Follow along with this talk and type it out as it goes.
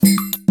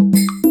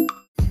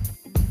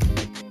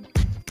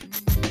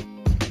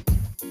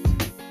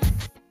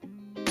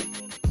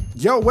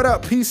Yo, what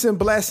up? Peace and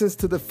blessings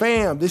to the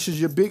fam. This is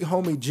your big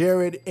homie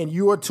Jared, and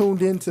you are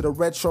tuned in to the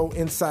Retro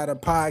Insider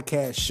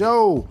Podcast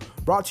Show,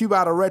 brought to you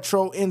by the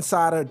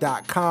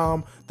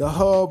RetroInsider.com, the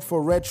hub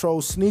for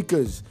retro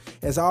sneakers.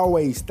 As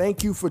always,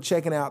 thank you for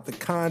checking out the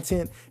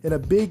content, and a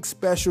big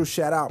special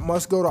shout out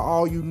must go to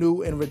all you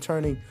new and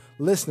returning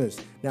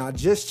listeners. Now, I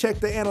just checked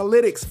the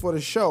analytics for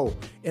the show,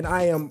 and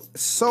I am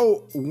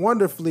so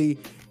wonderfully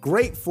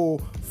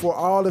grateful for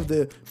all of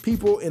the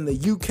people in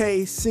the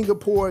UK,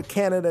 Singapore,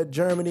 Canada,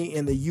 Germany,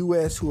 and the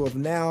US who have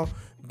now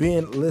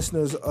been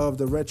listeners of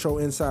the Retro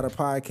Insider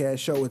Podcast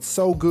Show. It's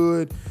so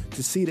good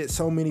to see that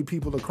so many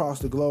people across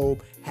the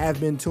globe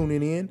have been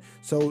tuning in.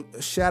 So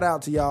shout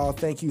out to y'all.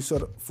 Thank you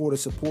for the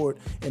support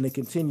and the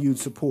continued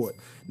support.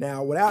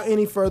 Now, without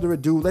any further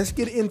ado, let's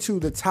get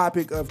into the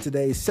topic of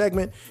today's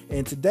segment.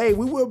 And today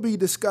we will be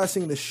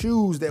discussing the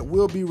shoes that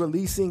we'll be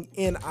releasing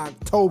in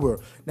October.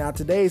 Now,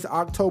 today's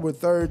October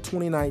 3rd,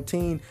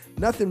 2019.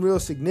 Nothing real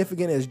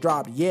significant has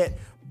dropped yet,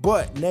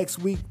 but next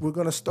week we're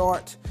going to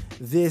start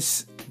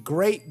this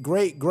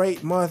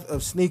great month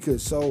of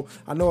sneakers. So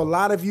I know a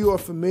lot of you are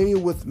familiar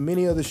with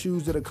many of the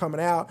shoes that are coming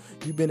out.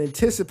 You've been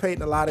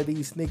anticipating a lot of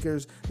these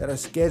sneakers that are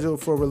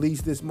scheduled for release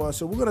this month.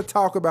 So we're going to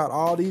talk about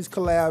all these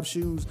collab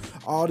shoes,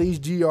 all these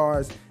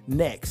GRs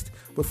next.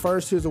 But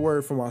first, here's a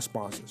word from our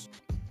sponsors.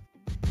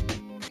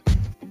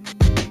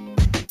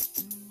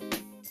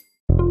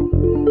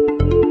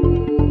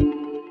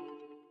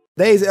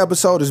 Today's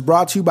episode is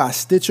brought to you by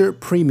Stitcher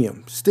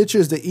Premium. Stitcher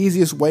is the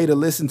easiest way to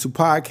listen to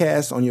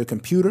podcasts on your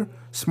computer,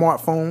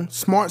 smartphone,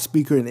 smart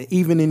speaker, and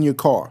even in your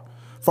car.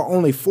 For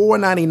only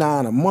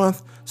 $4.99 a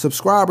month,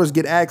 subscribers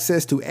get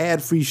access to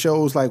ad-free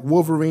shows like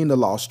Wolverine: The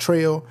Lost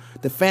Trail,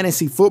 The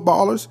Fantasy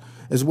Footballers,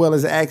 as well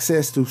as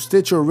access to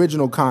Stitcher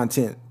original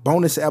content,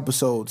 bonus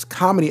episodes,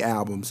 comedy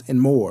albums,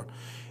 and more.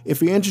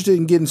 If you're interested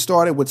in getting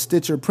started with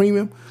Stitcher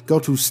Premium, go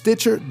to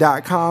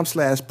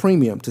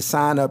Stitcher.com/premium to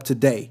sign up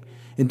today.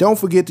 And don't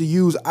forget to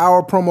use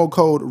our promo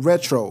code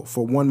RETRO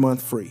for 1 month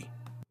free.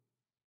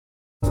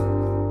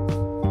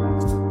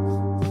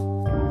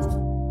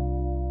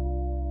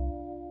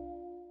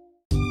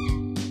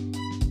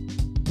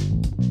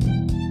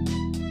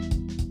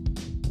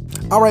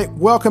 All right,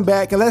 welcome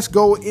back, and let's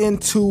go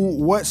into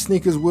what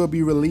sneakers we'll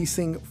be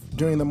releasing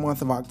during the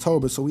month of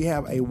October. So we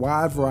have a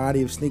wide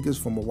variety of sneakers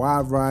from a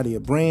wide variety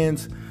of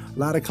brands. A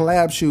lot of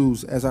collab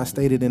shoes, as I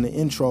stated in the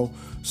intro.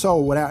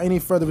 So without any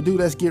further ado,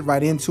 let's get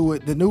right into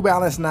it. The New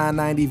Balance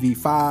 990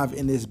 V5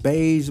 in this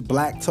beige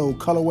black toe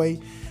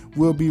colorway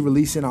will be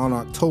releasing on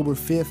October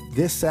 5th,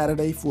 this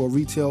Saturday, for a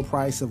retail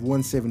price of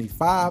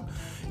 $175.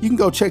 You can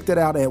go check that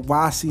out at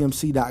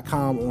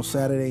ycmc.com on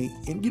Saturday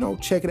and,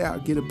 check it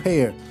out, get a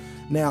pair.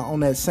 Now,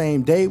 on that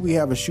same day, we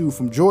have a shoe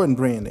from Jordan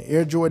brand, the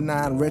Air Jordan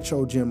 9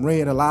 Retro Gem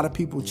Red. A lot of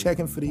people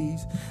checking for these.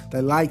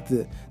 They like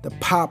the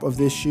pop of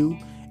this shoe,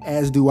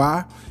 as do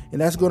I,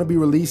 and that's going to be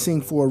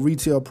releasing for a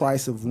retail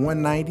price of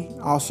 $190,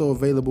 also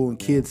available in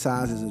kid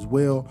sizes as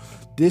well.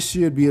 This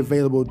should be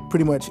available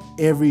pretty much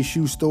every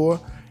shoe store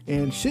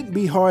and shouldn't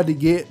be hard to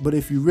get, but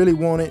if you really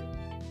want it,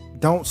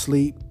 don't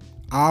sleep.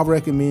 I'll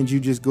recommend you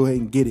just go ahead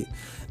and get it.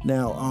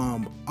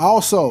 Now,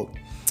 also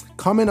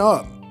coming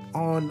up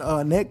on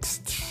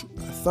next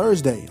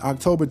Thursday,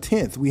 October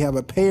 10th, we have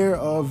a pair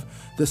of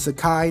the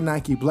Sakai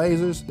Nike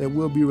Blazers that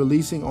we'll be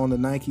releasing on the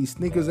Nike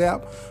Sneakers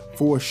app.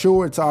 For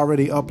sure, it's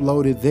already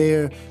uploaded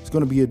there. It's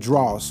going to be a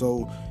draw,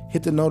 so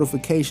hit the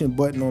notification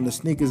button on the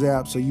Sneakers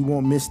app so you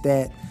won't miss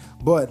that.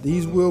 But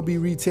these will be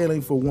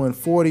retailing for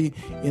 $140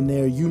 in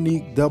their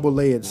unique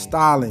double-layered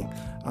styling.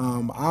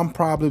 I'm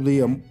probably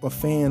a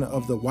fan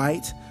of the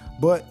white,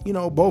 but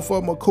both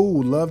of them are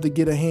cool. Love to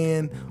get a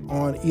hand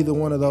on either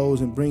one of those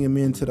and bring them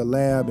into the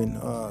lab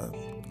and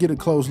get a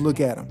close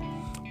look at them.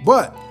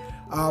 But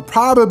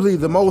probably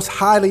the most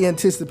highly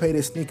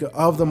anticipated sneaker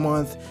of the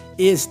month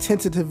is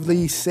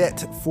tentatively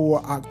set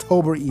for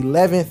October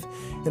 11th.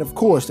 And of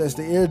course, that's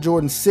the Air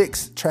Jordan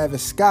 6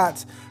 Travis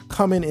Scott,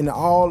 coming in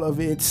all of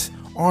its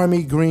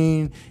army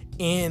green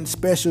and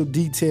special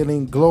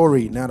detailing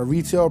glory. Now, the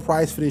retail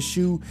price for this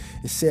shoe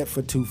is set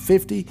for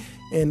 $250.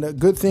 And the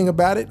good thing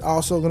about it,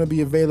 also going to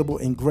be available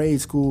in grade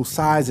school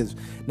sizes.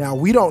 Now,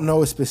 we don't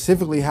know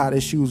specifically how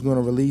this shoe is going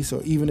to release,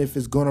 or even if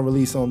it's going to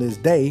release on this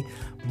day.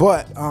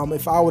 But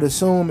if I would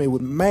assume, it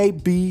may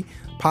be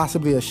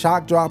possibly a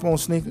shock drop on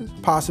sneakers,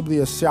 possibly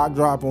a shock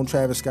drop on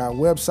Travis Scott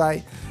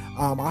website.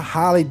 I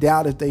highly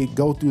doubt if they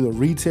go through the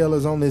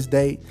retailers on this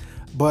date,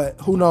 but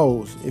who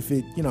knows? If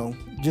it,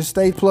 just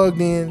stay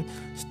plugged in,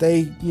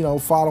 stay,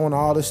 following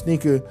all the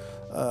sneaker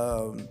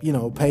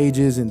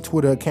pages and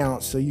Twitter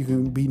accounts so you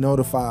can be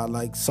notified,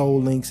 like Soul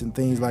Links and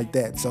things like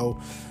that. So,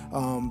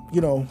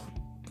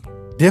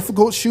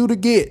 difficult shoe to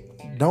get.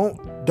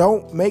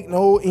 Don't make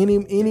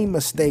any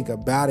mistake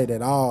about it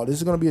at all. This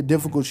is going to be a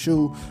difficult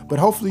shoe, but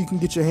hopefully you can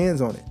get your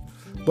hands on it.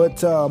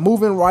 But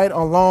moving right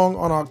along,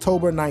 on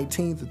October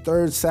 19th, the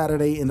third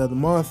Saturday in the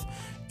month,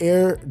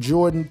 Air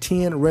Jordan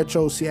 10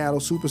 Retro Seattle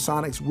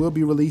Supersonics will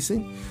be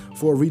releasing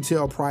for a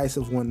retail price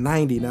of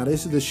 $190. Now,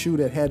 this is the shoe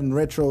that hadn't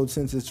retroed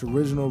since its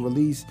original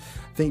release,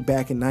 I think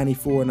back in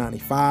 94,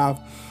 95.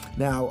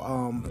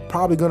 Now,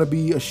 probably going to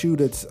be a shoe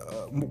that's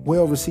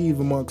well received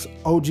amongst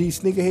OG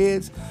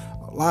sneakerheads.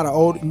 A lot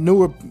of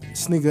newer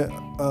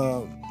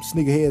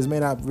sneakerheads may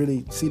not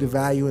really see the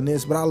value in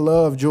this, but I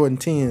love Jordan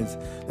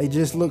 10s. They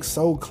just look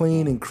so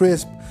clean and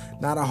crisp.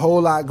 Not a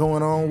whole lot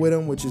going on with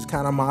them, which is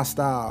kind of my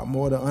style,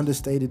 more the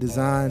understated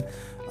design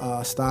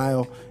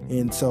style.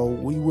 And so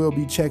we will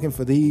be checking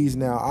for these.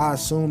 Now, I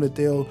assume that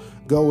they'll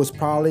go as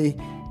probably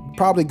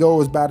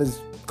go as about as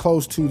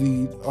close to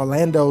the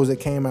Orlandos that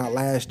came out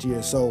last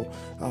year. So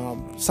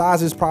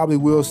sizes probably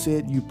will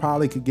sit. You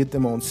probably could get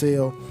them on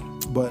sale,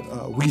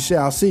 but we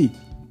shall see.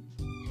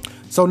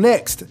 So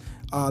next,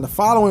 the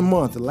following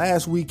month, the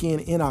last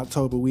weekend in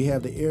October, we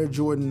have the Air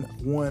Jordan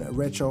 1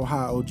 Retro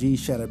High OG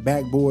Shattered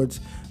Backboards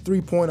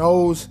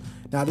 3.0s.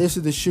 Now, this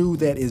is the shoe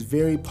that is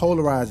very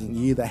polarizing.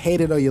 You either hate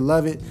it or you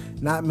love it.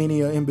 Not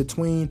many are in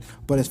between.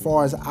 But as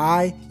far as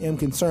I am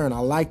concerned, I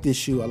like this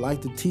shoe. I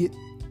like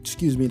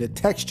the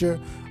texture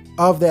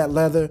of that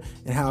leather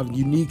and how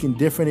unique and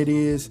different it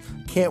is.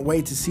 Can't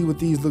wait to see what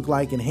these look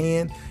like in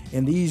hand.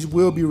 And these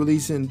will be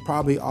releasing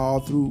probably all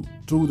through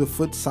the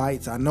Foot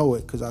sites. I know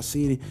it because I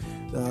see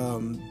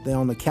they're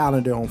on the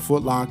calendar on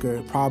Foot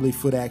Locker, probably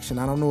Foot Action.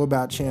 I don't know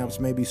about Champs,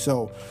 maybe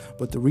so.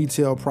 But the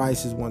retail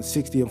price is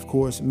 $160, of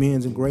course.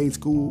 Men's and grade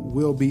school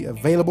will be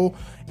available.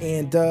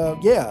 And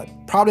yeah,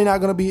 probably not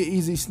going to be an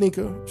easy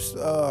sneaker.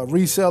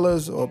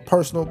 Resellers or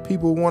personal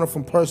people who want it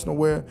from personal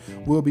wear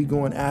will be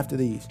going after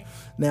these.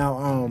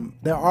 Now,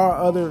 there are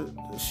other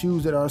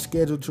shoes that are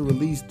scheduled to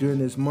release during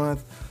this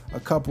month. A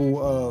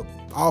couple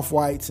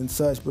off-whites and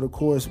such, but of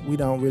course we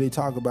don't really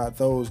talk about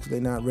those because they're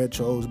not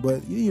retros,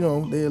 but you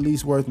know, they're at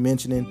least worth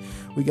mentioning.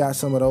 We got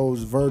some of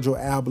those Virgil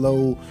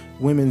Abloh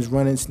women's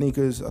running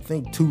sneakers. I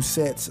think 2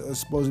 sets are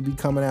supposed to be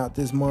coming out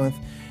this month.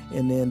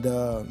 And then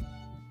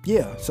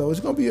yeah, so it's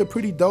gonna be a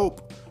pretty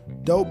dope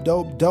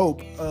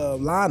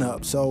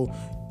lineup. So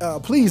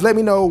please let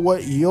me know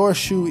what your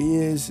shoe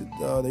is,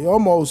 your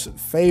most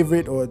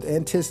favorite or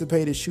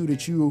anticipated shoe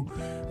that you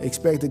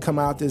expect to come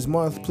out this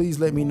month. Please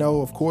let me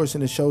know, of course,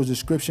 in the show's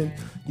description.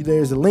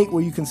 There's a link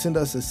where you can send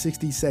us a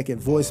 60-second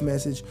voice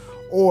message,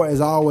 or as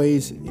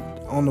always,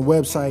 on the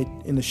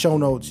website in the show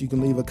notes, you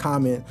can leave a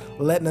comment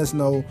letting us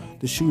know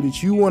the shoe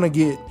that you want to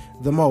get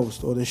the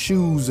most, or the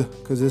shoes,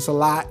 because it's a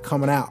lot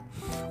coming out.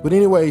 But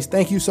anyways,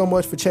 thank you so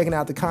much for checking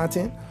out the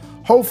content.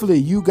 Hopefully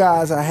you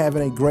guys are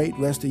having a great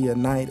rest of your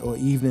night or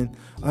evening.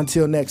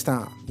 Until next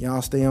time,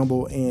 y'all stay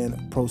humble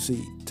and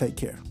proceed. Take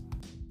care.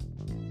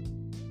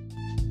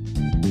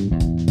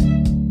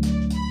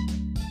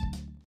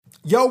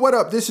 Yo, what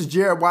up? This is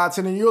Jared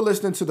Watson, and you're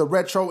listening to the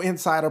Retro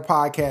Insider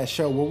Podcast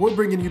Show, where we're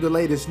bringing you the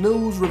latest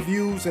news,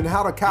 reviews, and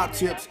how to cop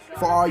tips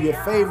for all your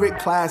favorite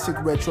classic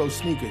retro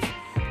sneakers.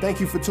 Thank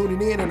you for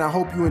tuning in, and I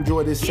hope you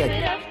enjoy this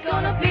segment.